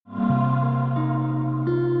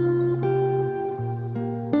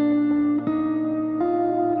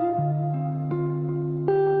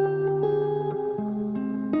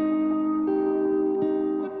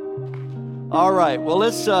right, well,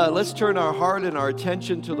 let's turn our heart and our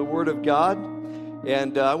attention to the Word of God.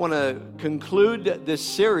 And I want to conclude this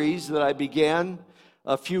series that I began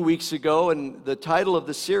a few weeks ago. And the title of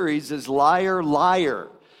the series is Liar, Liar.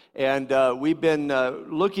 And we've been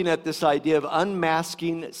looking at this idea of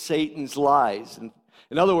unmasking Satan's lies. And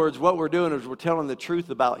in other words, what we're doing is we're telling the truth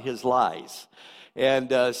about his lies.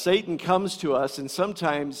 And Satan comes to us, and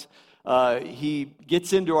sometimes he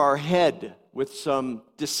gets into our head with some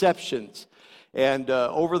deceptions. And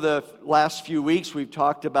over the last few weeks, we've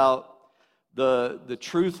talked about the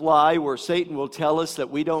truth lie, where Satan will tell us that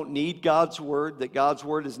we don't need God's word, that God's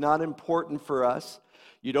word is not important for us.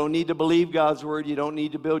 You don't need to believe God's word. You don't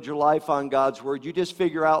need to build your life on God's word. You just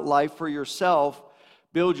figure out life for yourself,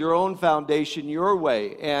 build your own foundation your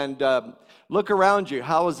way. And look around you.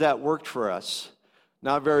 How has that worked for us?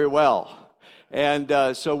 Not very well.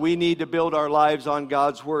 And so we need to build our lives on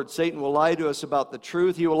God's word. Satan will lie to us about the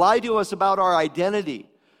truth. He will lie to us about our identity.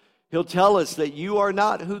 He'll tell us that you are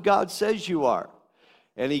not who God says you are.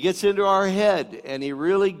 And he gets into our head, and he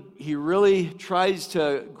really tries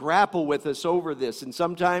to grapple with us over this. And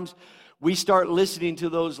sometimes we start listening to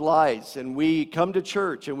those lies, and we come to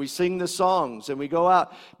church, and we sing the songs, and we go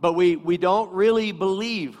out. But we don't really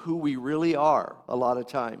believe who we really are a lot of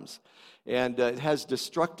times. And it has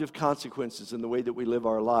destructive consequences in the way that we live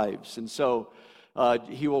our lives. And so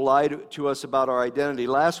he will lie to us about our identity.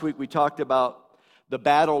 Last week we talked about the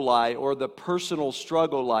battle lie, or the personal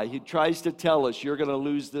struggle lie. He tries to tell us you're going to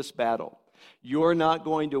lose this battle. You're not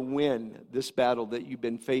going to win this battle that you've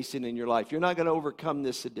been facing in your life. You're not going to overcome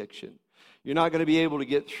this addiction. You're not going to be able to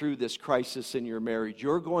get through this crisis in your marriage.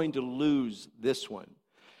 You're going to lose this one.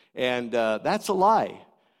 And that's a lie.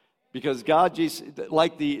 Because God,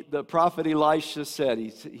 like the prophet Elisha said,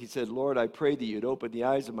 he said, Lord, I pray that you'd open the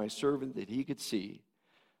eyes of my servant that he could see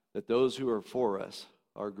that those who are for us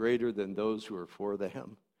are greater than those who are for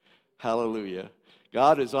them. Hallelujah.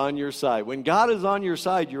 God is on your side. When God is on your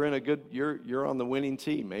side, you're on the winning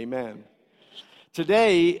team. Amen.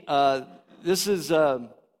 Today, this is,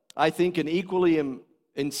 I think, an equally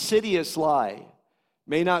insidious lie.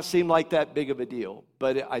 May not seem like that big of a deal,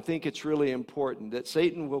 but I think it's really important that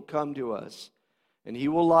Satan will come to us and he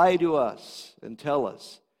will lie to us and tell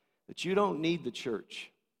us that you don't need the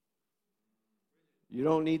church. You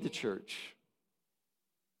don't need the church.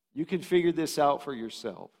 You can figure this out for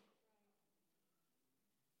yourself.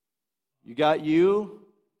 You got you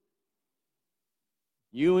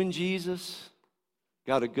and Jesus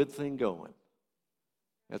got a good thing going.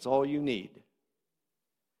 That's all you need.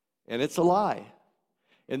 And it's a lie.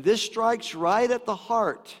 And this strikes right at the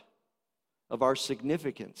heart of our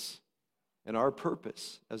significance and our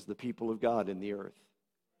purpose as the people of God in the earth.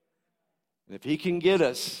 And if he can get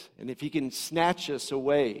us, and if he can snatch us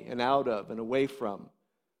away and out of and away from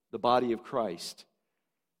the body of Christ,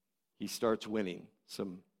 he starts winning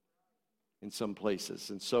in some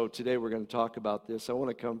places. And so today we're going to talk about this. I want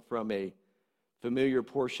to come from a familiar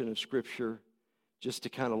portion of Scripture just to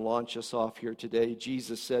kind of launch us off here today.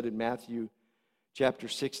 Jesus said in Matthew Chapter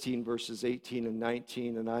 16, verses 18 and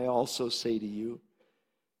 19, and I also say to you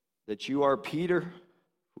that you are Peter.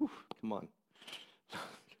 Whew, come on.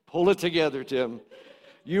 Pull it together, Tim.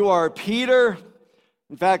 You are Peter.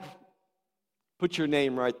 In fact, put your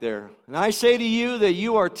name right there. And I say to you that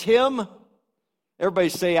you are Tim. Everybody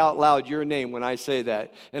say out loud your name when I say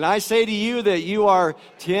that. And I say to you that you are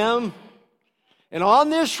Tim. And on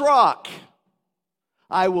this rock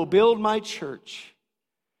I will build my church.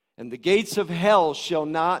 And the gates of hell shall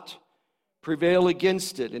not prevail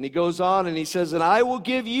against it. And he goes on and he says, and I will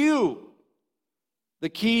give you the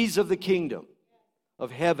keys of the kingdom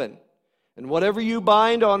of heaven. And whatever you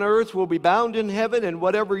bind on earth will be bound in heaven, and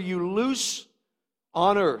whatever you loose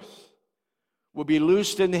on earth will be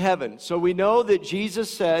loosed in heaven. So we know that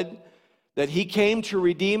Jesus said that he came to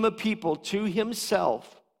redeem a people to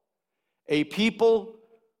himself, a people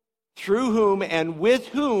through whom and with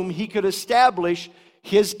whom he could establish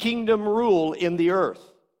his kingdom rule in the earth.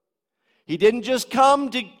 He didn't just come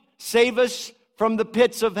to save us from the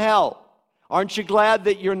pits of hell. Aren't you glad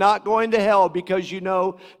that you're not going to hell because you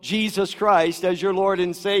know Jesus Christ as your Lord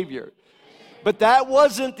and Savior? But that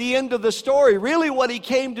wasn't the end of the story. Really what he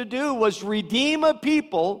came to do was redeem a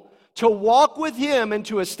people to walk with him and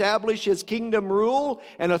to establish his kingdom rule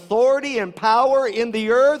and authority and power in the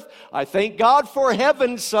earth. I thank God for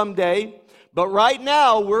heaven someday. But right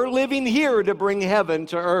now, we're living here to bring heaven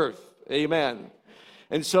to earth. Amen.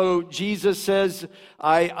 And so Jesus says,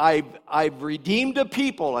 I've redeemed a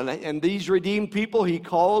people. And these redeemed people, he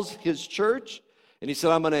calls his church. And he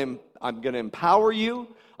said, I'm going to empower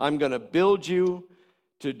you. I'm going to build you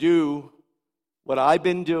to do what I've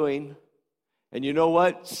been doing. And you know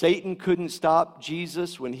what? Satan couldn't stop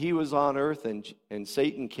Jesus when he was on earth, and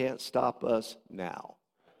Satan can't stop us now.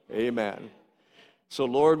 Amen. So,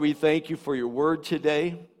 Lord, we thank you for your word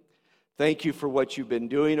today. Thank you for what you've been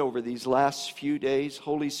doing over these last few days.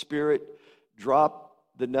 Holy Spirit, drop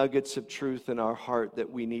the nuggets of truth in our heart that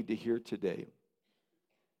we need to hear today.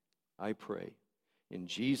 I pray in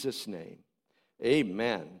Jesus' name.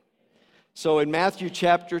 Amen. So in Matthew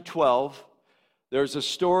chapter 12, there's a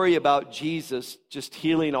story about Jesus just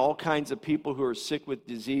healing all kinds of people who are sick with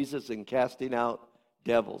diseases and casting out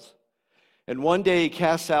devils. And one day he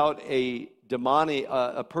casts out a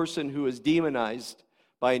person who is demonized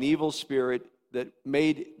by an evil spirit that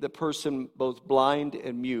made the person both blind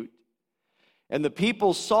and mute. And the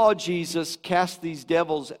people saw Jesus cast these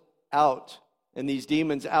devils out and these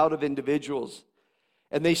demons out of individuals.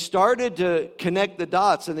 And they started to connect the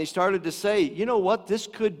dots, and they started to say, you know what, this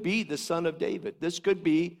could be the Son of David. This could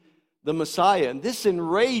be the Messiah. And this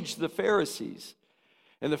enraged the Pharisees.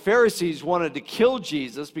 And the Pharisees wanted to kill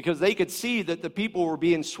Jesus because they could see that the people were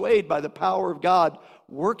being swayed by the power of God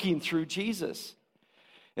working through Jesus.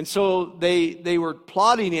 And so they were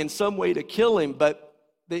plotting in some way to kill him, but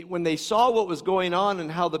when they saw what was going on and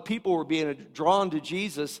how the people were being drawn to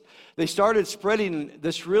Jesus, they started spreading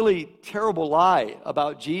this really terrible lie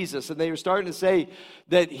about Jesus. And they were starting to say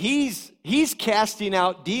that he's casting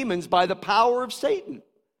out demons by the power of Satan.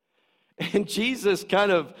 And Jesus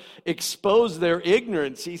kind of exposed their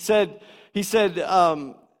ignorance. He said,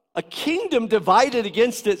 a kingdom divided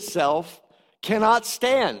against itself cannot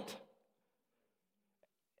stand.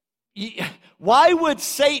 Why would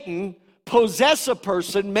Satan possess a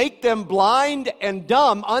person, make them blind and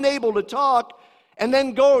dumb, unable to talk, and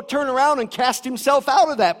then go turn around and cast himself out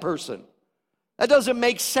of that person? That doesn't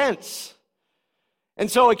make sense. And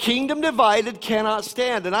so a kingdom divided cannot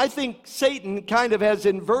stand. And I think Satan kind of has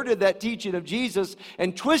inverted that teaching of Jesus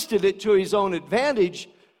and twisted it to his own advantage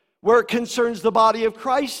where it concerns the body of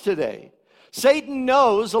Christ today. Satan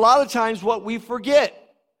knows a lot of times what we forget,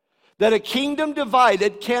 that a kingdom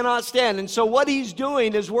divided cannot stand. And so what he's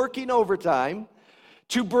doing is working overtime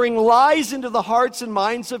to bring lies into the hearts and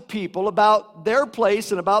minds of people about their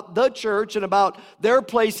place and about the church and about their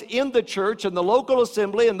place in the church and the local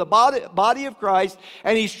assembly and the body of Christ.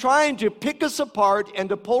 And he's trying to pick us apart and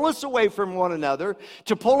to pull us away from one another,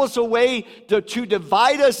 to pull us away, to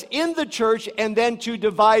divide us in the church and then to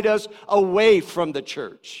divide us away from the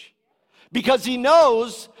church. Because he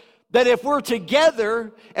knows that if we're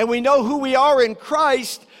together and we know who we are in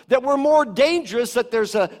Christ, that we're more dangerous, that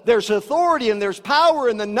there's authority and there's power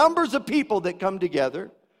in the numbers of people that come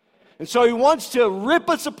together. And so he wants to rip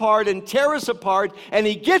us apart and tear us apart, and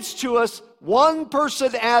he gets to us one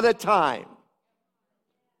person at a time.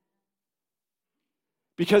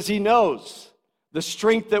 Because he knows the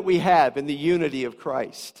strength that we have in the unity of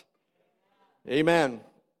Christ. Amen.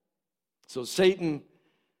 So Satan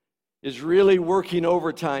is really working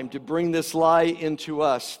overtime to bring this lie into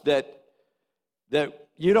us that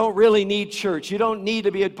you don't really need church. You don't need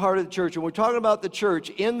to be a part of the church. And we're talking about the church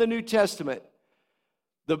in the New Testament.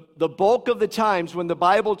 The bulk of the times when the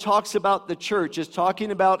Bible talks about the church is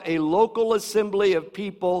talking about a local assembly of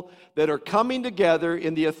people that are coming together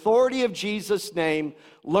in the authority of Jesus' name,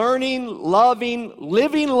 learning, loving,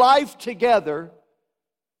 living life together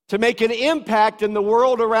to make an impact in the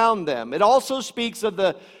world around them. It also speaks of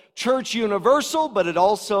the church universal, but it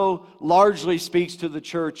also largely speaks to the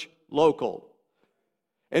church local.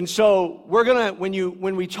 And so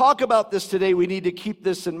when we talk about this today, we need to keep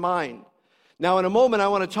this in mind. Now, in a moment, I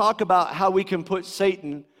want to talk about how we can put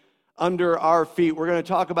Satan under our feet. We're going to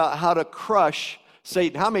talk about how to crush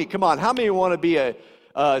Satan. How many want to be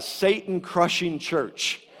a Satan-crushing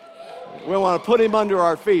church? We want to put him under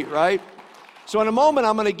our feet, right? So in a moment,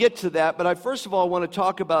 I'm going to get to that, but I first of all want to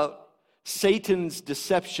talk about Satan's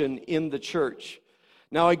deception in the church.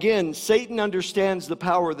 Now again, Satan understands the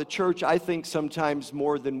power of the church, I think sometimes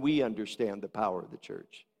more than we understand the power of the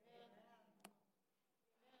church.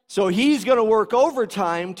 So he's going to work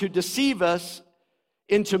overtime to deceive us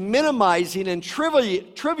into minimizing and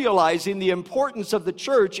trivializing the importance of the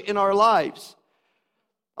church in our lives.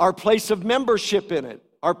 Our place of membership in it,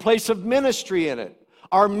 our place of ministry in it,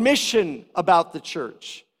 our mission about the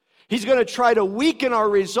church. He's going to try to weaken our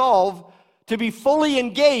resolve to be fully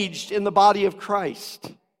engaged in the body of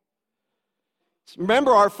Christ.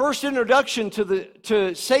 Remember, our first introduction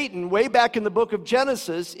to Satan way back in the book of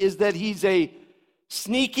Genesis is that he's a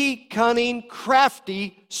sneaky, cunning,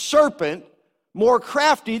 crafty serpent, more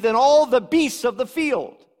crafty than all the beasts of the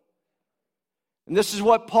field. And this is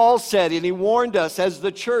what Paul said, and he warned us as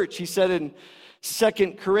the church. He said in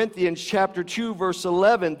 2 Corinthians chapter 2, verse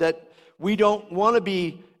 11, that We don't want to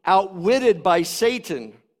be outwitted by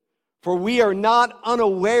Satan, for we are not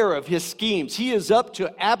unaware of his schemes. He is up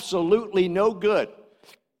to absolutely no good.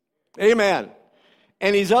 Amen.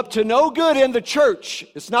 And he's up to no good in the church.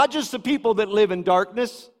 It's not just the people that live in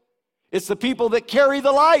darkness. It's the people that carry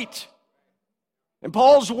the light. And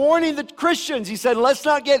Paul's warning the Christians. He said, let's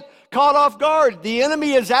not get caught off guard. The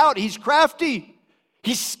enemy is out. He's crafty.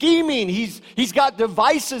 He's scheming. He's got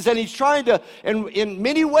devices, and he's trying to, and in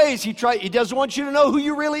many ways, he doesn't want you to know who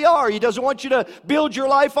you really are. He doesn't want you to build your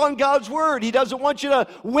life on God's word. He doesn't want you to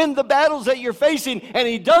win the battles that you're facing, and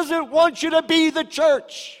he doesn't want you to be the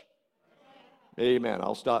church. Amen.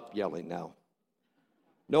 I'll stop yelling now.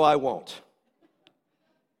 No, I won't.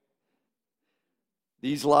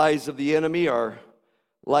 These lies of the enemy are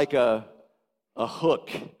like a hook.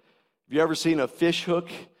 Have you ever seen a fish hook?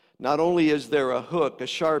 Not only is there a hook, a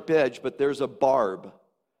sharp edge, but there's a barb.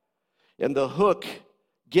 And the hook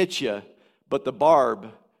gets you, but the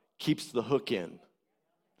barb keeps the hook in.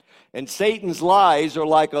 And Satan's lies are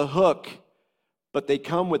like a hook, but they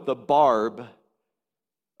come with the barb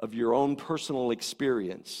of your own personal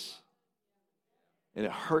experience. And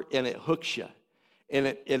it hooks you. And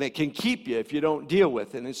it can keep you if you don't deal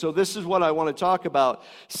with it. And so this is what I want to talk about.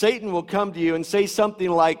 Satan will come to you and say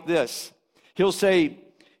something like this. He'll say,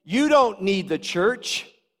 you don't need the church.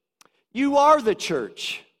 You are the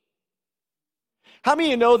church. How many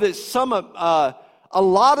of you know that a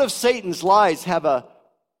lot of Satan's lies have a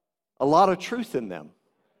lot of truth in them?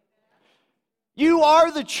 You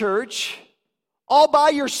are the church all by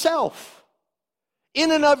yourself,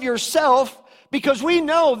 in and of yourself, because we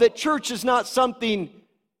know that church is not something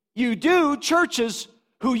you do. Church is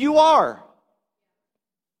who you are.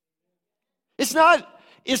 It's not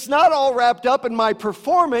all wrapped up in my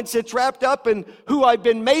performance. It's wrapped up in who I've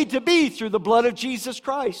been made to be through the blood of Jesus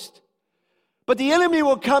Christ. But the enemy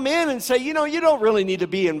will come in and say, you don't really need to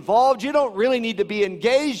be involved. You don't really need to be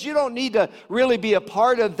engaged. You don't need to really be a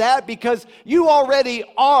part of that because you already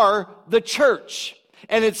are the church.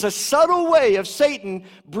 And it's a subtle way of Satan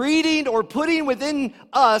breeding or putting within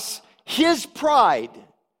us his pride,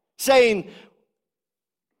 saying,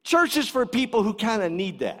 church is for people who kind of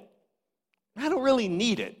need that. I don't really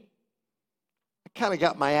need it. I kind of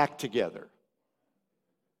got my act together.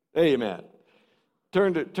 Amen.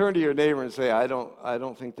 Turn to your neighbor and say, I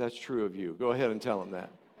don't think that's true of you. Go ahead and tell him that.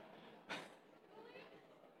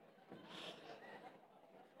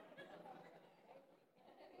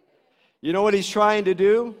 You know what he's trying to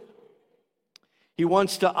do? He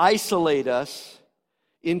wants to isolate us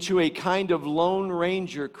into a kind of Lone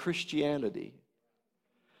Ranger Christianity.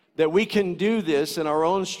 That we can do this in our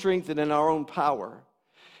own strength and in our own power.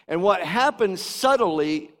 And what happens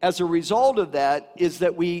subtly as a result of that is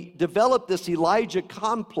that we develop this Elijah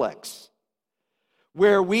complex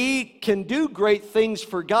where we can do great things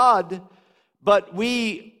for God, but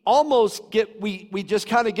we just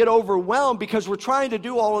kind of get overwhelmed because we're trying to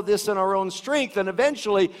do all of this in our own strength, and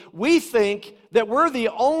eventually we think that we're the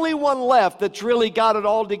only one left that's really got it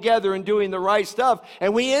all together and doing the right stuff,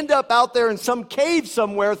 and we end up out there in some cave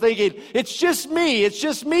somewhere thinking, it's just me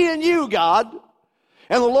and you, God.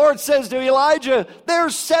 And the Lord says to Elijah,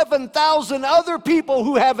 there's 7,000 other people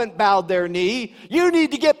who haven't bowed their knee. You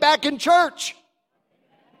need to get back in church.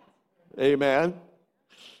 Amen.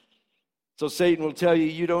 So Satan will tell you,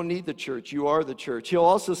 you don't need the church. You are the church. He'll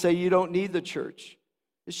also say you don't need the church.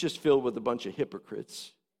 It's just filled with a bunch of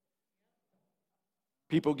hypocrites.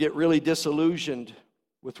 People get really disillusioned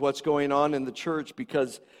with what's going on in the church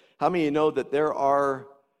because how many of you know that there are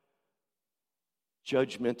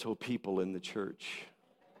judgmental people in the church?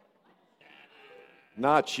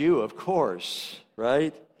 Not you, of course,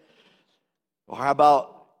 right? Or how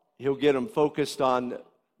about he'll get them focused on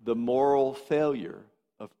the moral failure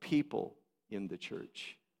of people in the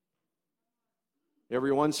church.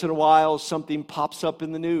 Every once in a while, something pops up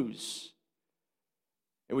in the news,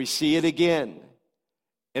 and we see it again,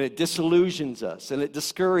 and it disillusions us, and it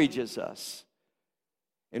discourages us.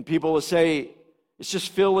 And people will say, it's just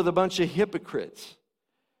filled with a bunch of hypocrites.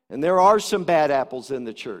 And there are some bad apples in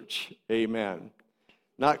the church. Amen.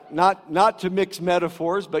 Not to mix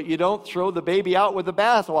metaphors, but you don't throw the baby out with the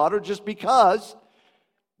bathwater just because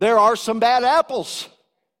there are some bad apples.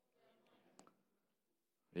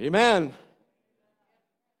 Amen.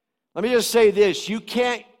 Let me just say this. You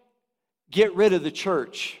can't get rid of the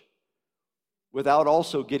church without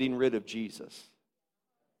also getting rid of Jesus.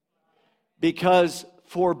 Because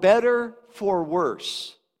for better, for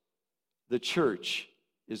worse, the church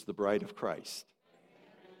is the bride of Christ.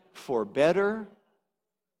 For better,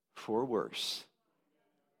 for worse.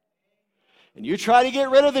 and you try to get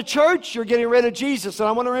rid of the church, you're getting rid of Jesus. And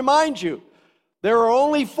I want to remind you, there are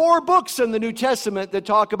only 4 books in the New Testament that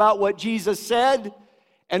talk about what Jesus said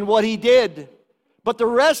and what he did. But the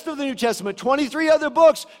rest of the New Testament, 23 other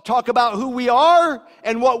books, talk about who we are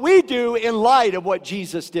and what we do in light of what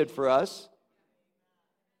Jesus did for us.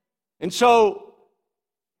 And so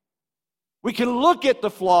we can look at the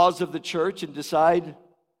flaws of the church and decide,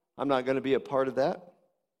 I'm not going to be a part of that.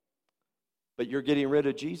 But you're getting rid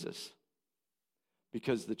of Jesus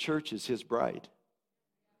because the church is his bride.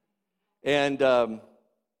 And,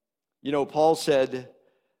 Paul said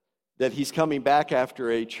that he's coming back after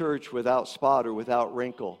a church without spot or without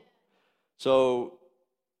wrinkle. So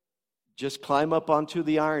just climb up onto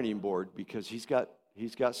the ironing board because he's got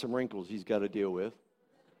some wrinkles he's got to deal with.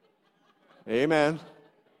 Amen.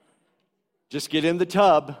 Just get in the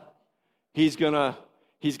tub. He's got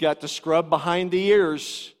to scrub behind the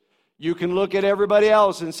ears. You can look at everybody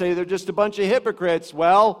else and say they're just a bunch of hypocrites.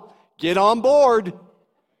 Well, get on board.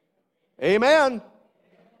 Amen.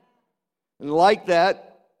 And like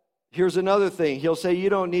that, here's another thing. He'll say, you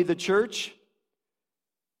don't need the church.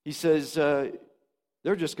 He says,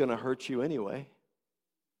 they're just going to hurt you anyway.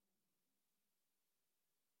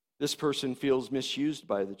 This person feels misused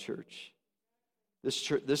by the church.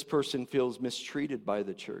 This person feels mistreated by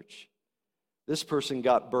the church. This person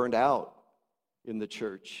got burned out in the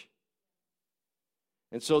church.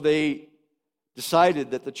 And so they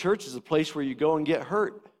decided that the church is a place where you go and get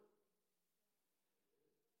hurt.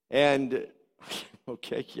 And,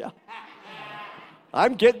 okay, yeah.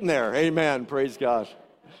 I'm getting there. Amen. Praise God.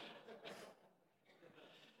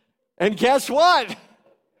 And guess what?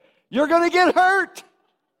 You're going to get hurt.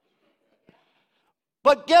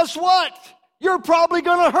 But guess what? You're probably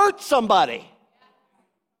going to hurt somebody.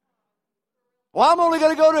 Well, I'm only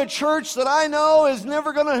going to go to a church that I know is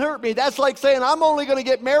never going to hurt me. That's like saying I'm only going to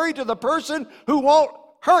get married to the person who won't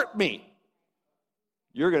hurt me.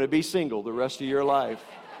 You're going to be single the rest of your life.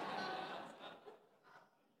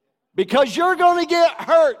 Because you're going to get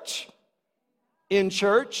hurt in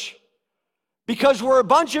church. Because we're a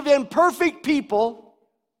bunch of imperfect people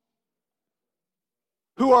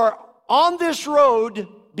who are on this road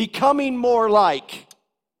becoming more like.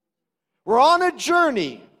 We're on a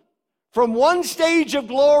journey from one stage of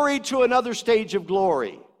glory to another stage of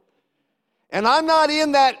glory. And I'm not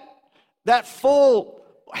in that full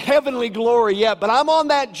heavenly glory yet, but I'm on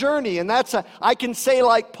that journey. And I can say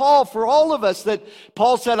like Paul for all of us, that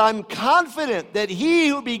Paul said, I'm confident that he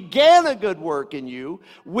who began a good work in you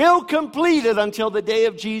will complete it until the day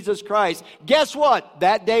of Jesus Christ. Guess what?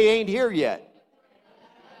 That day ain't here yet.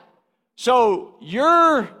 So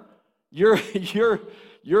you're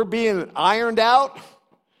being ironed out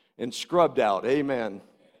and scrubbed out. Amen.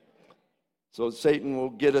 So Satan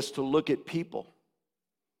will get us to look at people.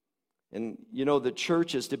 And the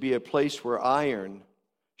church is to be a place where iron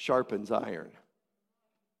sharpens iron.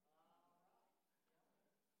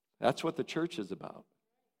 That's what the church is about.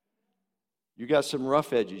 You got some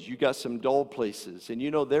rough edges, you got some dull places, and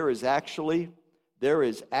there is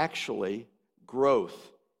actually growth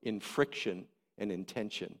in friction and in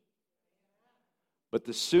tension. But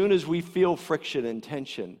as soon as we feel friction and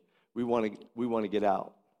tension, we want to get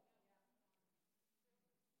out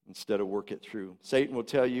instead of work it through. Satan will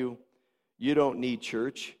tell you, you don't need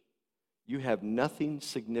church. You have nothing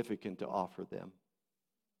significant to offer them.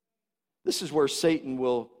 This is where Satan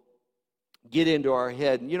will get into our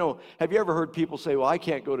head. And have you ever heard people say, well, I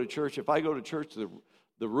can't go to church. If I go to church,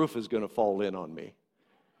 the roof is going to fall in on me.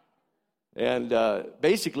 And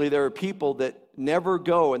basically, there are people that never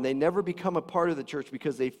go and they never become a part of the church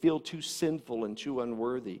because they feel too sinful and too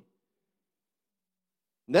unworthy.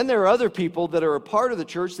 And then there are other people that are a part of the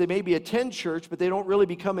church. They maybe attend church, but they don't really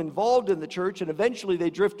become involved in the church. And eventually they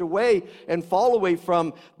drift away and fall away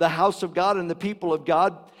from the house of God and the people of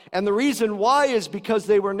God. And the reason why is because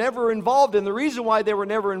they were never involved. And the reason why they were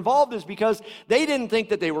never involved is because they didn't think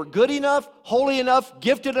that they were good enough, holy enough,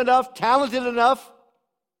 gifted enough, talented enough.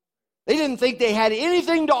 They didn't think they had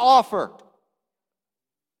anything to offer.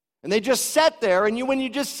 And they just sat there. And when you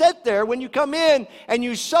just sit there, when you come in and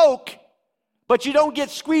you soak, but you don't get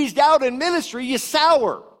squeezed out in ministry, you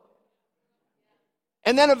sour.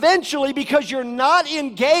 And then eventually, because you're not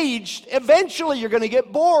engaged, eventually you're going to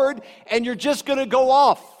get bored and you're just going to go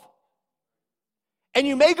off. And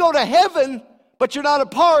you may go to heaven, but you're not a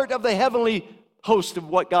part of the heavenly host of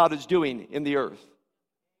what God is doing in the earth.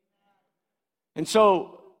 And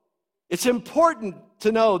so it's important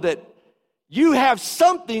to know that you have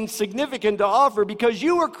something significant to offer because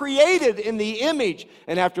you were created in the image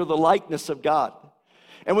and after the likeness of God.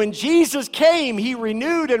 And when Jesus came, he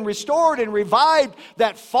renewed and restored and revived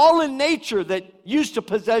that fallen nature that used to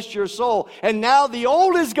possess your soul. And now the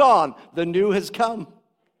old is gone, the new has come.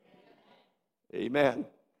 Amen.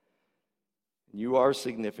 You are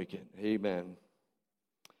significant. Amen.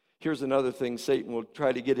 Here's another thing Satan will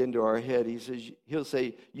try to get into our head. He'll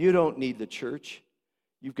say, you don't need the church.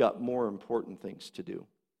 You've got more important things to do.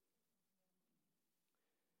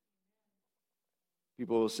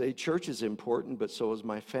 People will say, church is important, but so is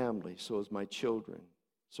my family, so is my children,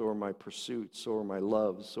 so are my pursuits, so are my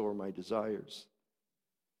loves, so are my desires.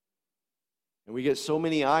 And we get so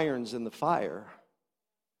many irons in the fire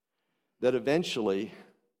that eventually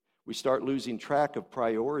we start losing track of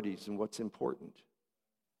priorities and what's important,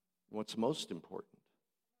 and what's most important.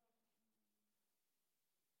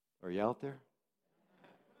 Are you out there?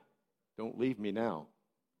 Don't leave me now.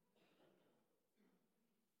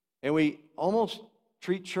 And we almost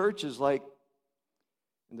treat church as like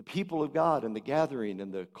and the people of God and the gathering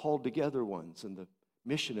and the called together ones and the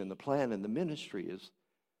mission and the plan and the ministry is,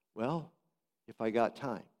 well, if I got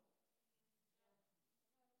time.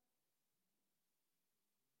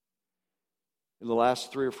 In the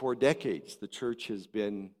last 3 or 4 decades, the church has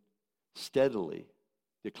been steadily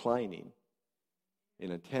declining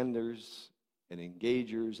in attenders and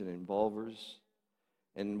engagers and involvers.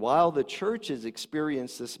 And while the church has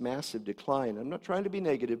experienced this massive decline, I'm not trying to be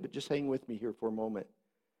negative, but just hang with me here for a moment.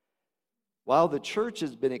 While the church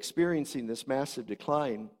has been experiencing this massive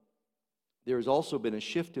decline, there has also been a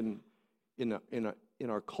shift in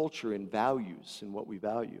our culture in values and what we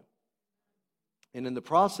value. And in the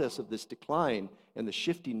process of this decline and the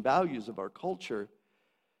shifting values of our culture,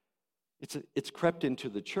 it's crept into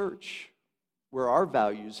the church where our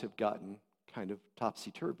values have gotten kind of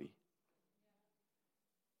topsy-turvy.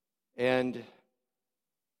 And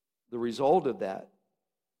the result of that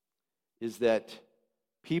is that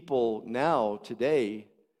people now, today,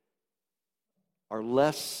 are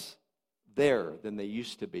less there than they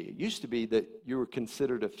used to be. It used to be that you were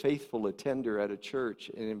considered a faithful attender at a church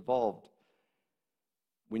and involved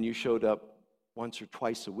when you showed up once or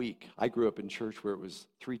twice a week. I grew up in church where it was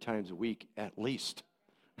 3 times a week at least.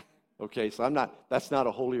 Okay, so that's not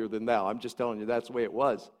a holier than thou. I'm just telling you that's the way it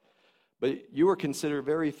was. But you were considered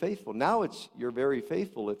very faithful. Now you're very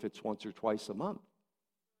faithful if it's once or twice a month.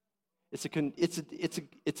 It's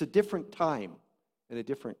a different time and a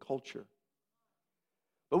different culture.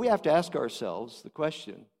 But we have to ask ourselves the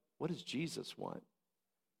question, what does Jesus want?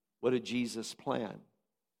 What did Jesus plan?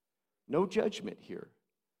 No judgment here.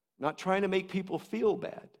 Not trying to make people feel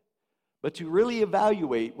bad, but to really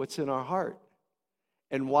evaluate what's in our heart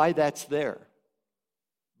and why that's there.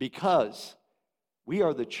 Because we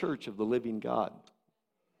are the church of the living God,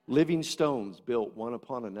 living stones built one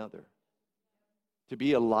upon another, to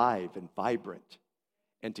be alive and vibrant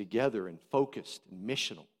and together and focused and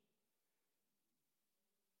missional,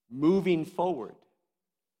 moving forward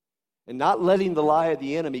and not letting the lie of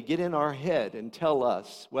the enemy get in our head and tell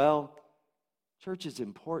us, well, church is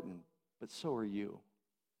important, but so are you.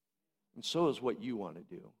 And so is what you want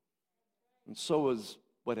to do. And so is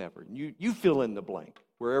whatever. You fill in the blank,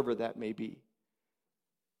 wherever that may be.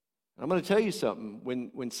 And I'm going to tell you something.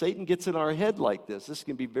 When Satan gets in our head like this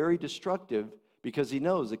can be very destructive because he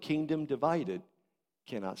knows a kingdom divided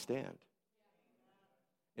cannot stand.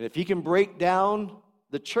 And if he can break down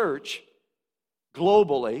the church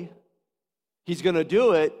globally, he's going to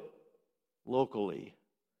do it locally.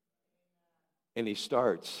 And he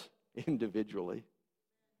starts individually.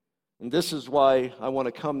 And this is why I want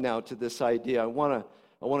to come now to this idea. I want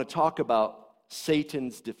to talk about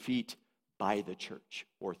Satan's defeat by the church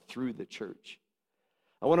or through the church.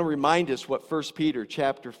 I want to remind us what 1 Peter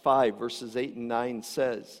chapter 5 verses 8 and 9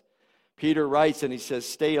 says. Peter writes and he says,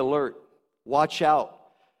 "Stay alert, watch out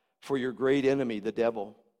for your great enemy, the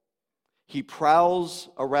devil. He prowls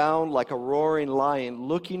around like a roaring lion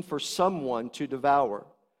looking for someone to devour.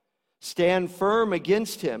 Stand firm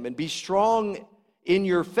against him and be strong in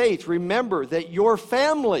your faith. Remember that your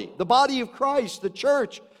family, the body of Christ, the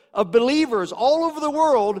church of believers all over the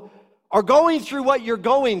world are going through what you're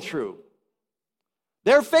going through.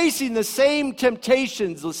 They're facing the same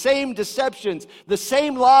temptations, the same deceptions, the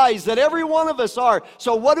same lies that every one of us are.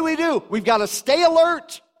 So what do? We've got to stay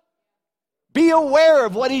alert. Be aware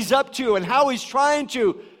of what he's up to and how he's trying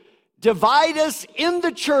to divide us in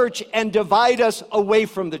the church and divide us away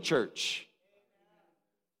from the church.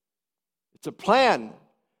 It's a plan.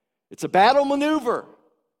 It's a battle maneuver.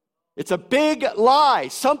 It's a big lie,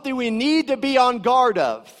 something we need to be on guard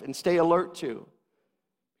of and stay alert to.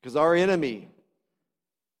 Because our enemy,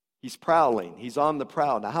 he's prowling. He's on the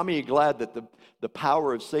prowl. Now, how many are glad that the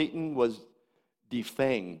power of Satan was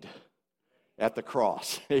defanged at the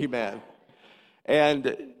cross. Amen.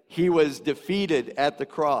 And he was defeated at the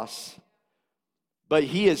cross. But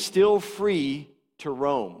he is still free to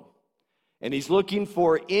roam. And he's looking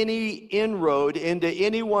for any inroad into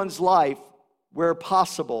anyone's life where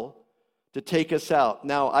possible to take us out.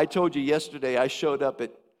 Now, I told you yesterday I showed up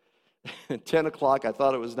at 10 o'clock. I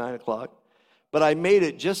thought it was 9 o'clock. But I made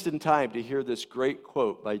it just in time to hear this great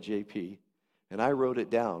quote by JP. And I wrote it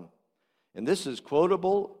down. And this is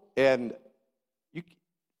quotable. And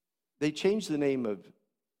they changed the name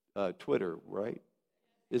of Twitter, right?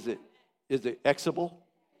 Is it Xable?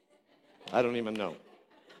 I don't even know.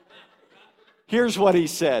 Here's what he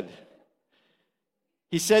said.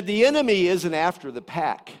 He said, the enemy isn't after the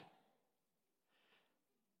pack,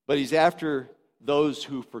 but he's after those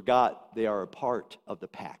who forgot they are a part of the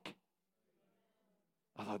pack.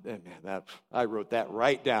 I thought, man, I wrote that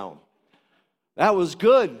right down. That was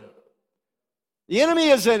good. The enemy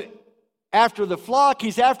isn't after the flock,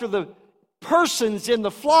 he's after the persons in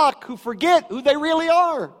the flock who forget who they really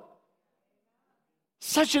are.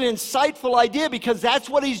 Such an insightful idea, because that's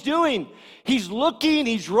what he's doing. He's looking,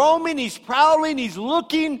 he's roaming, he's prowling, he's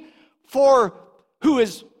looking for who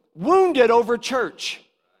is wounded over church.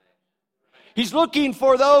 He's looking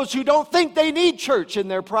for those who don't think they need church in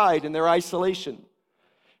their pride and their isolation.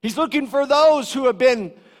 He's looking for those who have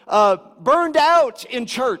been burned out in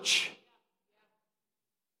church.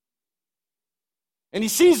 And he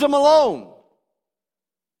sees them alone.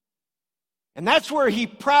 And that's where he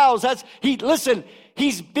prowls. Listen,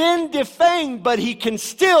 he's been defanged, but he can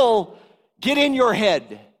still get in your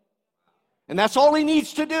head. And that's all he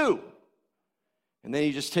needs to do. And then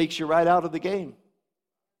he just takes you right out of the game.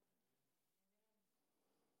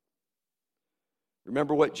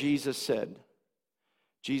 Remember what Jesus said.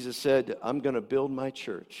 Jesus said, I'm going to build my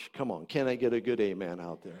church. Come on, can I get a good amen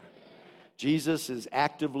out there? Jesus is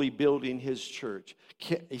actively building his church.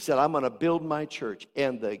 He said, I'm going to build my church,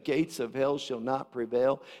 and the gates of hell shall not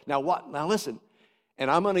prevail. Now listen, and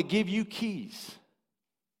I'm going to give you keys.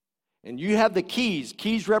 And you have the keys.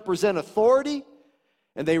 Keys represent authority,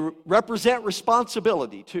 and they represent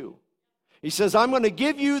responsibility too. He says, I'm going to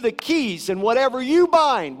give you the keys, and whatever you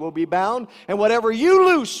bind will be bound, and whatever you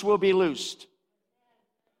loose will be loosed.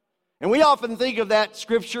 And we often think of that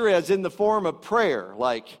scripture as in the form of prayer,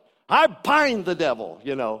 like, I bind the devil,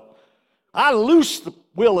 I loose the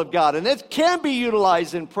will of God. And it can be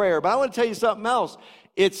utilized in prayer. But I want to tell you something else.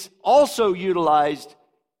 It's also utilized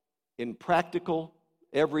in practical,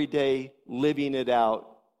 everyday, living it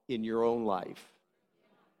out in your own life.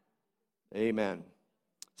 Amen.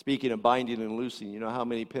 Speaking of binding and loosing, you know how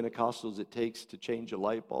many Pentecostals it takes to change a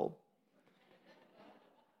light bulb?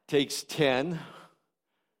 It takes 10.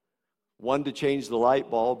 1 to change the light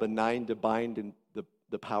bulb, and 9 to bind in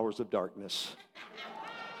the powers of darkness.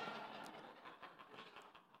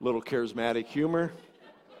 Little charismatic humor.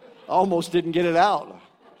 Almost didn't get it out.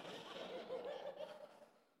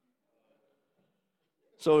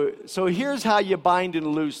 So here's how you bind and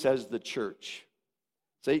loose as the church.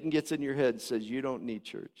 Satan gets in your head and says, you don't need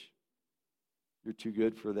church. You're too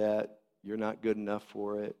good for that. You're not good enough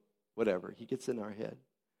for it. Whatever. He gets in our head.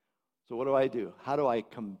 So what do I do? How do I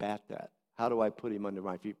combat that? How do I put him under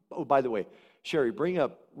my feet? Oh, by the way, Sherry, bring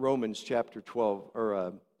up Romans chapter 12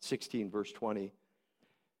 or 16, verse 20.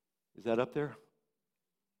 Is that up there?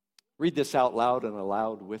 Read this out loud and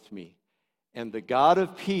aloud with me. And the God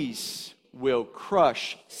of peace will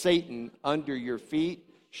crush Satan under your feet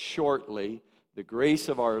shortly. The grace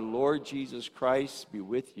of our Lord Jesus Christ be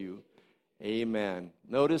with you. Amen.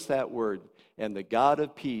 Notice that word. And the God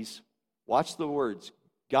of peace, watch the words.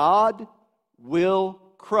 God will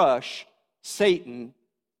crush Satan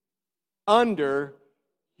under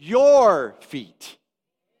your feet.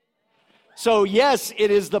 So yes, it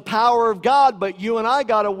is the power of God, but you and I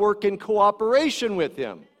got to work in cooperation with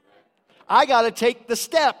him. I got to take the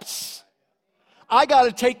steps. I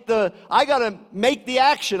got to make the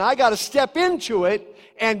action. I got to step into it,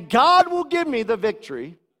 and God will give me the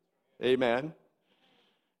victory. Amen.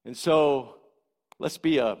 And so let's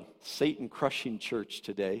be a Satan-crushing church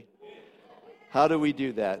today. How do we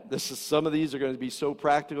do that? Some of these are going to be so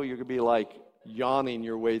practical, you're going to be like yawning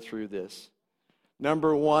your way through this.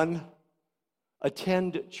 Number 1,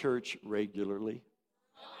 attend church regularly.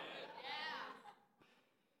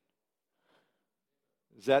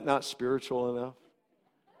 Is that not spiritual enough?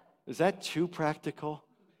 Is that too practical?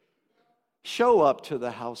 Show up to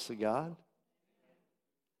the house of God.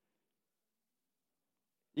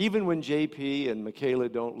 Even when JP and Michaela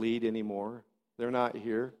don't lead anymore, they're not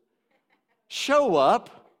here. Show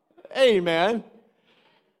up. Amen.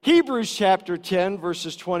 Hebrews chapter 10,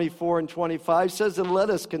 verses 24 and 25 says, and let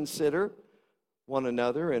us consider one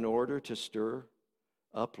another in order to stir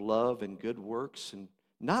up love and good works, and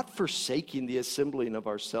not forsaking the assembling of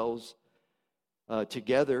ourselves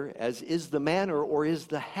together, as is the manner or is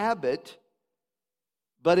the habit,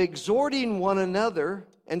 but exhorting one another,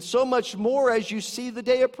 and so much more as you see the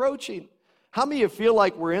day approaching. How many of you feel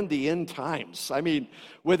like we're in the end times? I mean,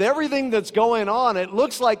 with everything that's going on, it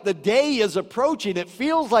looks like the day is approaching. It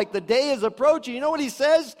feels like the day is approaching. You know what he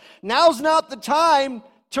says? Now's not the time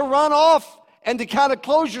to run off and to kind of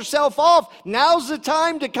close yourself off. Now's the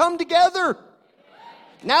time to come together.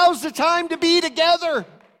 Now's the time to be together.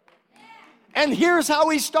 And here's how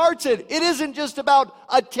he starts it. It isn't just about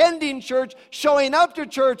attending church, showing up to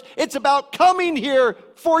church. It's about coming here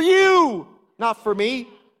for you, not for me.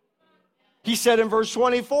 He said in verse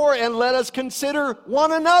 24, and let us consider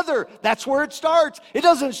one another. That's where it starts. It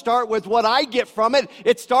doesn't start with what I get from it.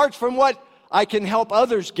 It starts from what I can help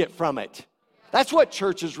others get from it. That's what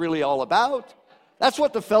church is really all about. That's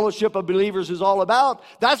what the fellowship of believers is all about.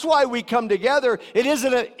 That's why we come together. It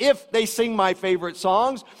isn't if they sing my favorite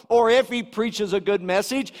songs or if he preaches a good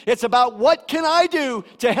message. It's about what can I do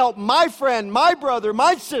to help my friend, my brother,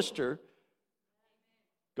 my sister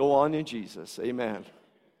go on in Jesus. Amen.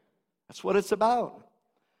 That's what it's about.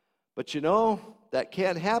 But you know, that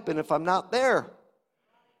can't happen if I'm not there.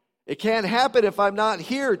 It can't happen if I'm not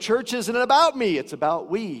here. Church isn't about me. It's about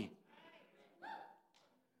we.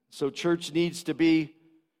 So church needs to be,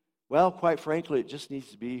 well, quite frankly, it just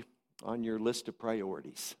needs to be on your list of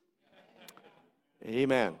priorities.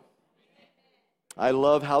 Amen. I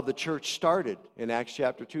love how the church started in Acts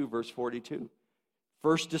chapter 2, verse 42.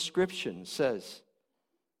 First description says,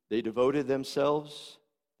 they devoted themselves.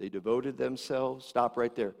 Stop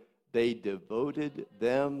right there. They devoted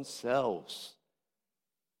themselves.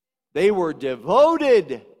 They were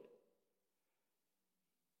devoted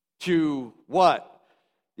to what?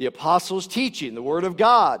 The apostles' teaching, the word of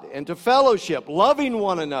God, and to fellowship, loving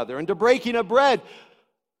one another, and to breaking of bread,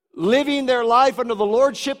 living their life under the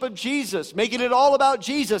lordship of Jesus, making it all about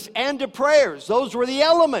Jesus, and to prayers. Those were the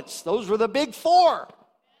elements. Those were the big four.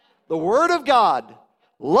 The word of God,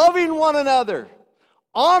 loving one another,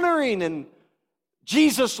 honoring and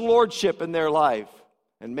Jesus' lordship in their life,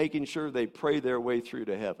 and making sure they pray their way through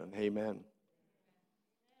to heaven. Amen.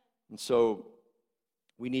 And so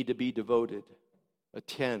we need to be devoted.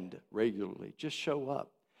 Attend regularly. Just show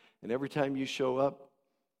up. And every time you show up,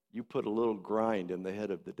 you put a little grind in the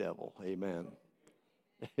head of the devil. Amen.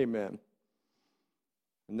 Amen.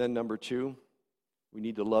 And then number 2, we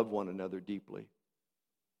need to love one another deeply.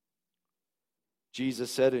 Jesus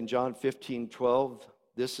said in John 15:12,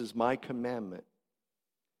 this is my commandment,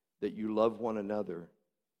 that you love one another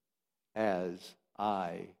as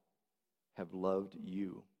I have loved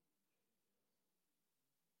you.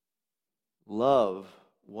 Love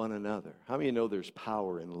one another. How many of you know there's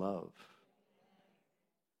power in love?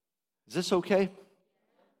 Is this okay?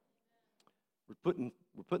 We're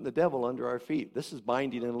putting the devil under our feet. This is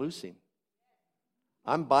binding and loosing.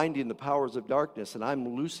 I'm binding the powers of darkness, and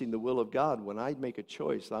I'm loosing the will of God when I make a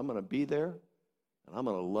choice. I'm going to be there, and I'm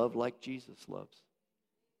going to love like Jesus loves.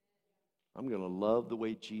 I'm going to love the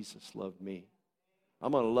way Jesus loved me.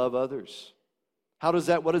 I'm going to love others. What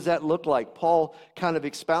does that look like? Paul kind of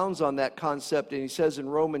expounds on that concept, and he says in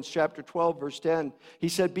Romans chapter 12, verse 10, he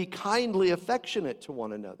said, be kindly affectionate to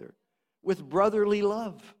one another with brotherly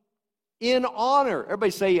love, in honor.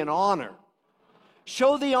 Everybody say in honor.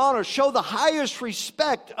 Show the honor, show the highest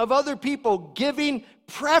respect of other people, giving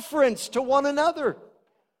preference to one another.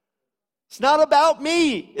 It's not about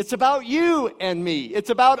me. It's about you and me.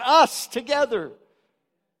 It's about us together.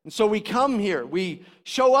 And so we come here, we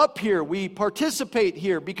show up here, we participate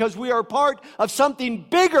here because we are part of something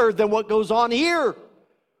bigger than what goes on here.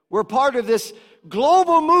 We're part of this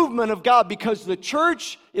global movement of God because the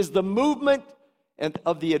church is the movement and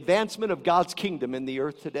of the advancement of God's kingdom in the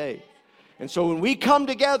earth today. And so when we come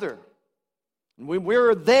together, and when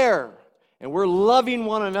we're there, and we're loving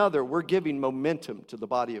one another, we're giving momentum to the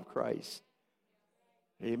body of Christ.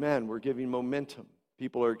 Amen. We're giving momentum.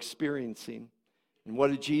 People are experiencing. And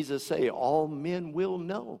what did Jesus say? All men will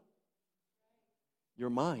know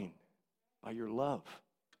you're mine by your love.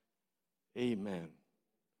 Amen.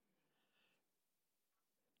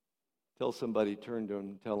 Tell somebody, turn to them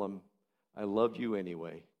and tell them, I love you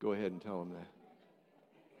anyway. Go ahead and tell them that.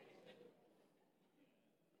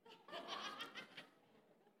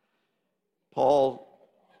 Paul,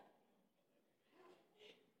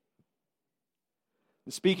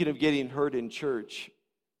 speaking of getting hurt in church,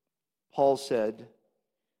 Paul said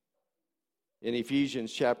in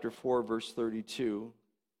Ephesians chapter 4, verse 32,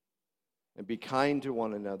 and be kind to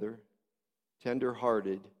one another,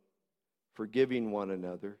 tender-hearted, forgiving one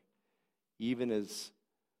another, even as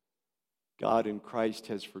God in Christ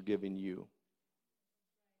has forgiven you.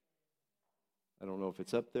 I don't know if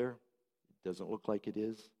it's up there. It doesn't look like it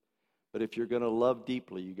is. But if you're going to love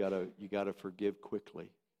deeply, you got to forgive quickly.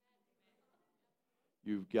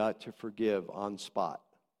 You've got to forgive on spot.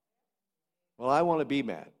 Well, I want to be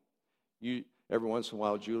mad. Every once in a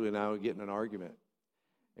while, Julie and I would get in an argument,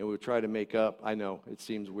 and we would try to make up. I know, it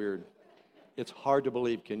seems weird. It's hard to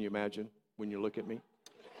believe, can you imagine, when you look at me?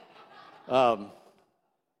 But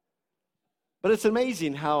it's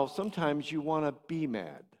amazing how sometimes you want to be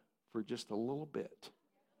mad for just a little bit.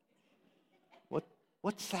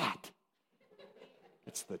 What's that?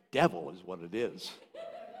 It's the devil is what it is.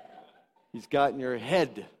 He's got in your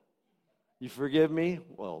head. You forgive me?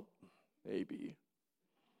 Well, maybe.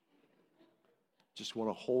 Just want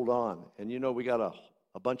to hold on. And we got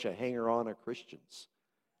a bunch of hanger-on of Christians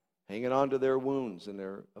hanging on to their wounds and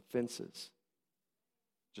their offenses.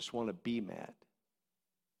 Just want to be mad.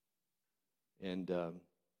 And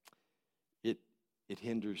it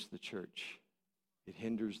hinders the church. It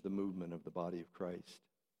hinders the movement of the body of Christ.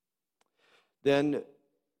 Then,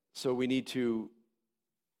 so we need to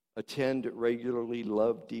attend regularly,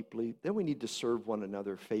 love deeply. Then we need to serve one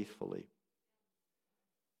another faithfully.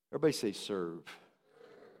 Everybody say serve.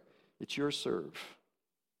 It's your serve.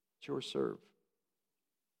 It's your serve.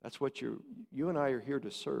 That's what you and I are here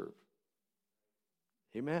to serve.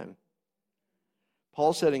 Amen.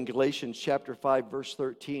 Paul said in Galatians chapter 5, verse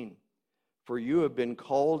 13, "For you have been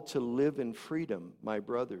called to live in freedom, my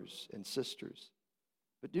brothers and sisters.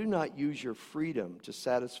 But do not use your freedom to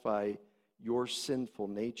satisfy your sinful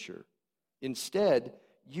nature. Instead,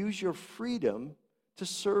 use your freedom to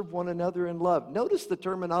serve one another in love." Notice the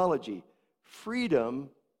terminology. Freedom,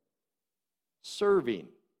 serving.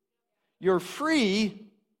 You're free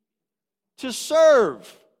to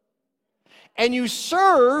serve. And you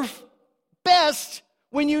serve best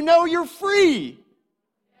when you know you're free.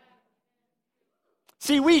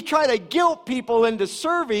 See, we try to guilt people into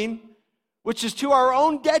serving, which is to our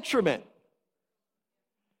own detriment.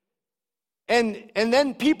 And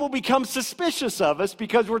then people become suspicious of us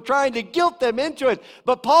because we're trying to guilt them into it.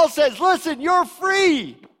 But Paul says, listen, you're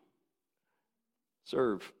free.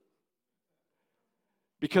 Serve.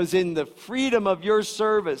 Because in the freedom of your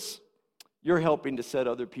service, you're helping to set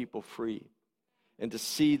other people free and to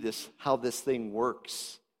see how this thing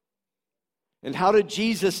works. And how did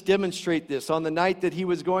Jesus demonstrate this? On the night that he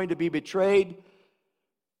was going to be betrayed,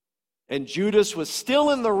 and Judas was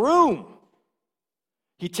still in the room,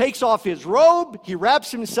 he takes off his robe, he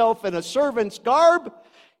wraps himself in a servant's garb,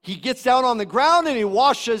 he gets down on the ground and he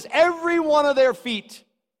washes every one of their feet,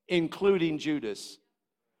 including Judas,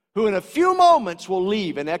 who in a few moments will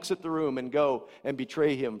leave and exit the room and go and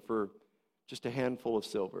betray him for just a handful of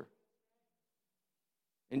silver.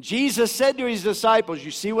 And Jesus said to his disciples,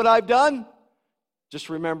 "You see what I've done? Just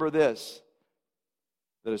remember this,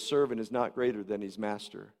 that a servant is not greater than his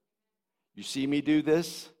master. You see me do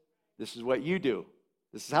this? This is what you do.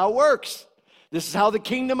 This is how it works. This is how the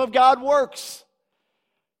kingdom of God works.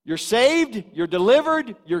 You're saved, you're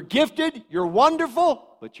delivered, you're gifted, you're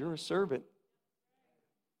wonderful, but you're a servant."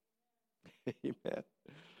 Amen.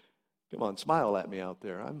 Come on, smile at me out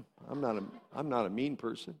there. I'm not a mean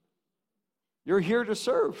person. You're here to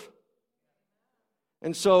serve.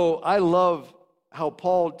 And so I love how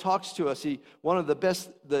Paul talks to us. One of the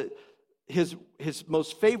best, his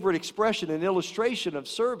most favorite expression and illustration of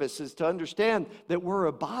service is to understand that we're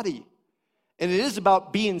a body. And it is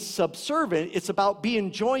about being subservient. It's about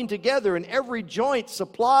being joined together, and every joint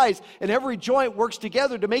supplies, and every joint works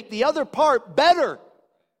together to make the other part better,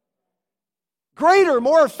 greater,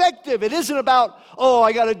 more effective. It isn't about,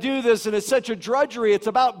 I got to do this and it's such a drudgery. It's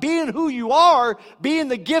about being who you are, being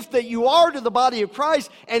the gift that you are to the body of Christ.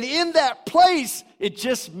 And in that place, it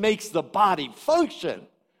just makes the body function.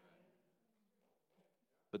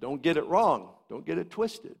 But don't get it wrong. Don't get it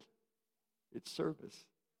twisted. It's service.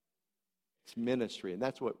 It's ministry. And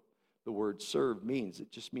that's what the word serve means. It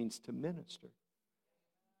just means to minister.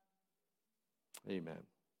 Amen.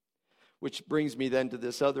 Which brings me then to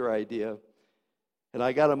this other idea. And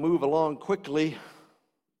I got to move along quickly.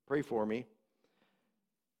 Pray for me.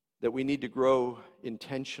 That we need to grow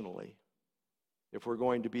intentionally. If we're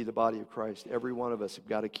going to be the body of Christ, every one of us have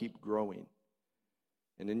got to keep growing.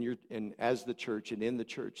 And as the church and in the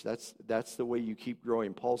church, that's the way you keep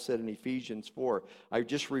growing. Paul said in Ephesians 4, I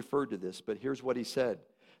just referred to this, but here's what he said.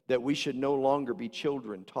 That we should no longer be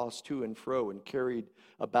children tossed to and fro and carried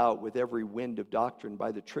about with every wind of doctrine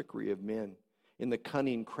by the trickery of men, in the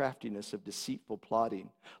cunning craftiness of deceitful plotting.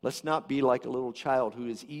 Let's not be like a little child who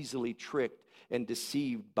is easily tricked and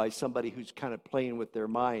deceived by somebody who's kind of playing with their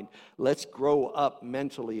mind. Let's grow up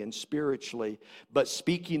mentally and spiritually, but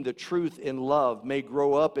speaking the truth in love may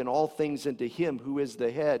grow up in all things into Him who is the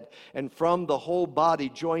head, and from the whole body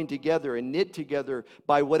joined together and knit together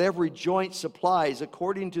by what every joint supplies,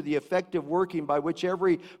 according to the effective working by which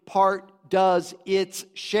every part does its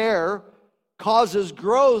share, causes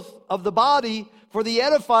growth of the body for the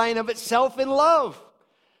edifying of itself in love.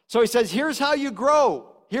 So he says, here's how you grow.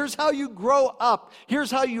 Here's how you grow up.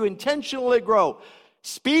 Here's how you intentionally grow.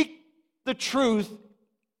 Speak the truth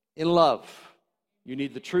in love. You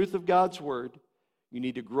need the truth of God's word. You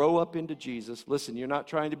need to grow up into Jesus. Listen, you're not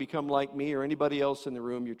trying to become like me or anybody else in the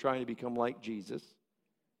room. You're trying to become like Jesus.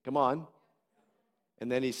 Come on. And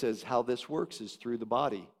then he says how this works is through the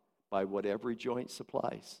body, by what every joint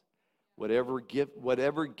supplies. Whatever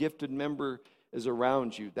gifted member is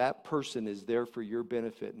around you, that person is there for your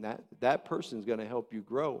benefit, and that person is going to help you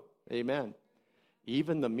grow. Amen.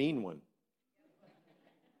 Even the mean one.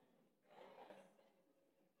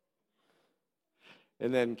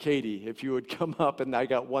 And then Katie, if you would come up, and I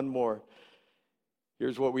got one more.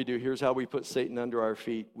 Here's what we do. Here's how we put Satan under our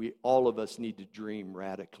feet. All of us need to dream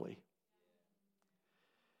radically.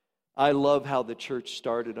 I love how the church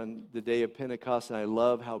started on the day of Pentecost, and I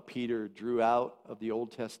love how Peter drew out of the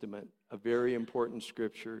Old Testament a very important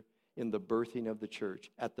scripture in the birthing of the church.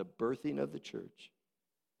 At the birthing of the church,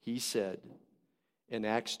 he said in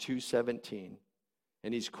Acts 2:17,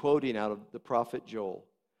 and he's quoting out of the prophet Joel,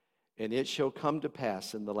 "And it shall come to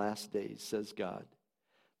pass in the last days, says God,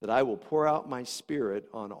 that I will pour out my spirit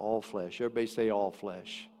on all flesh." Everybody say all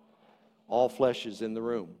flesh. All flesh is in the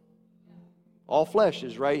room. All flesh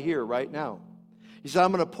is right here, right now. He said,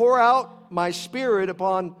 I'm going to pour out my spirit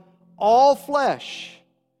upon all flesh.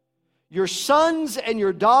 Your sons and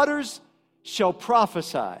your daughters shall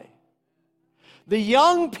prophesy. The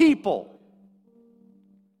young people.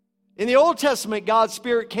 In the Old Testament, God's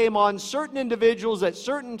Spirit came on certain individuals at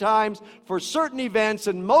certain times for certain events,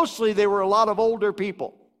 and mostly they were a lot of older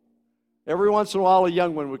people. Every once in a while, a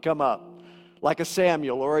young one would come up, like a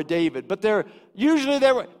Samuel or a David. But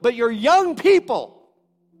but your young people,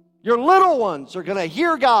 your little ones are going to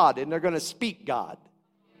hear God, and they're going to speak God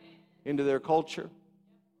into their culture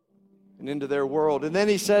and into their world. And then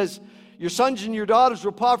he says, your sons and your daughters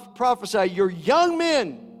will prophesy. Your young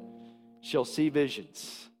men shall see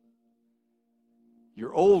visions.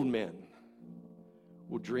 Your old men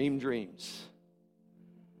will dream dreams.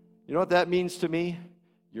 You know what that means to me?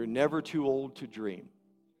 You're never too old to dream.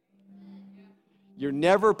 You're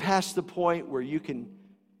never past the point where you can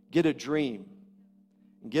get a dream,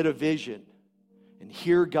 and get a vision, and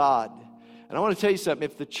hear God. And I want to tell you something.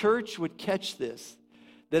 If the church would catch this,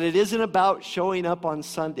 that it isn't about showing up on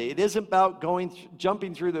Sunday. It isn't about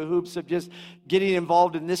jumping through the hoops of just getting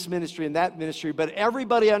involved in this ministry and that ministry, but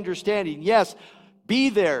everybody understanding, yes, be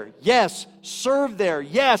there. Yes, serve there.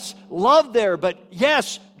 Yes, love there. But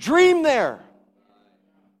yes, dream there.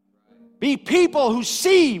 Be people who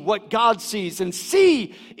see what God sees and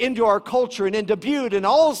see into our culture and into Butte and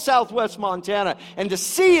all Southwest Montana and to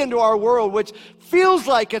see into our world, which feels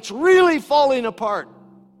like it's really falling apart.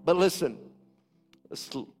 But listen,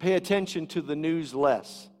 let's pay attention to the news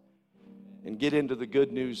less and get into the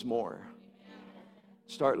good news more.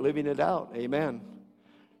 Start living it out. Amen.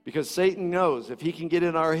 Because Satan knows if he can get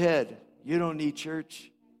in our head, you don't need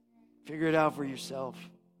church. Figure it out for yourself.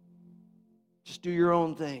 Just do your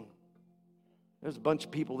own thing. There's a bunch of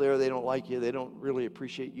people there, they don't like you. They don't really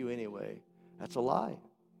appreciate you anyway. That's a lie.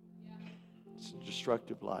 It's a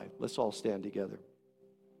destructive lie. Let's all stand together.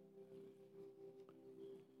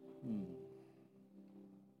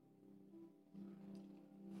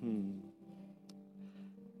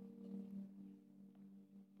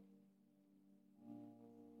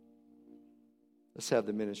 Let's have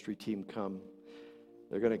the ministry team come.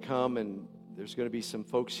 They're going to come, and there's going to be some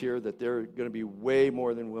folks here that they're going to be way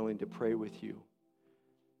more than willing to pray with you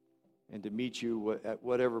and to meet you at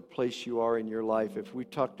whatever place you are in your life. If we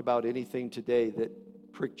talked about anything today that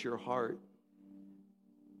pricked your heart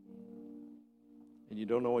and you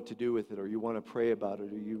don't know what to do with it, or you want to pray about it,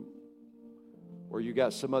 or you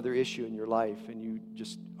got some other issue in your life and you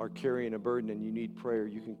just are carrying a burden and you need prayer,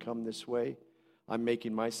 you can come this way. I'm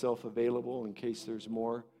making myself available in case there's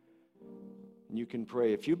more. And you can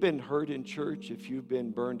pray. If you've been hurt in church, if you've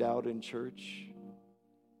been burned out in church,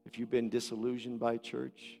 if you've been disillusioned by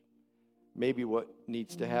church, maybe what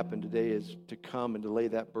needs to happen today is to come and to lay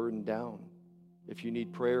that burden down. If you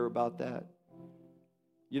need prayer about that.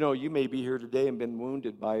 You know, you may be here today and been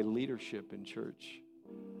wounded by leadership in church.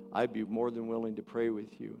 I'd be more than willing to pray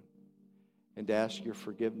with you and to ask your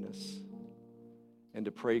forgiveness and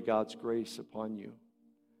to pray God's grace upon you,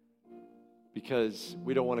 because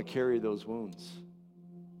we don't want to carry those wounds.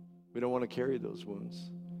 We don't want to carry those wounds.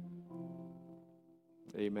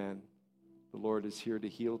 Amen. The Lord is here to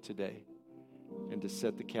heal today and to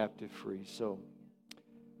set the captive free. So,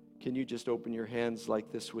 can you just open your hands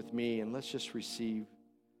like this with me, and let's just receive.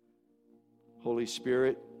 Holy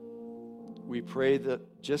Spirit, we pray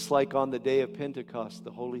that just like on the day of Pentecost,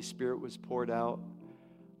 the Holy Spirit was poured out.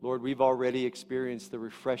 Lord, we've already experienced the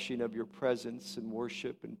refreshing of your presence and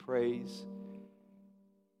worship and praise.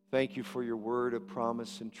 Thank you for your word of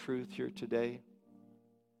promise and truth here today.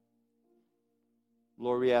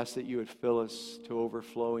 Lord, we ask that you would fill us to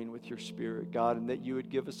overflowing with your Spirit, God, and that you would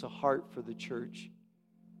give us a heart for the church.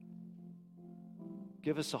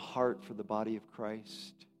 Give us a heart for the body of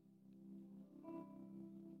Christ.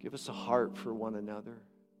 Give us a heart for one another.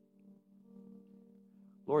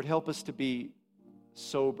 Lord, help us to be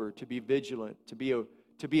sober, to be vigilant, to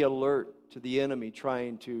be alert to the enemy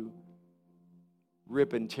trying to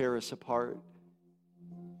rip and tear us apart.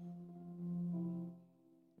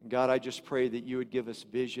 God, I just pray that you would give us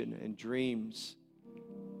vision and dreams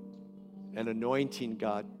and anointing,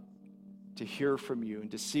 God, to hear from you and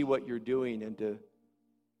to see what you're doing and to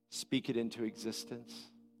speak it into existence.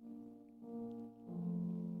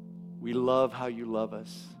 We love how you love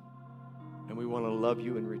us, and we want to love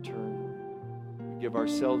you in return. We give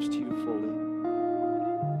ourselves to you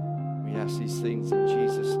fully. We ask these things in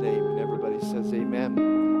Jesus' name, and everybody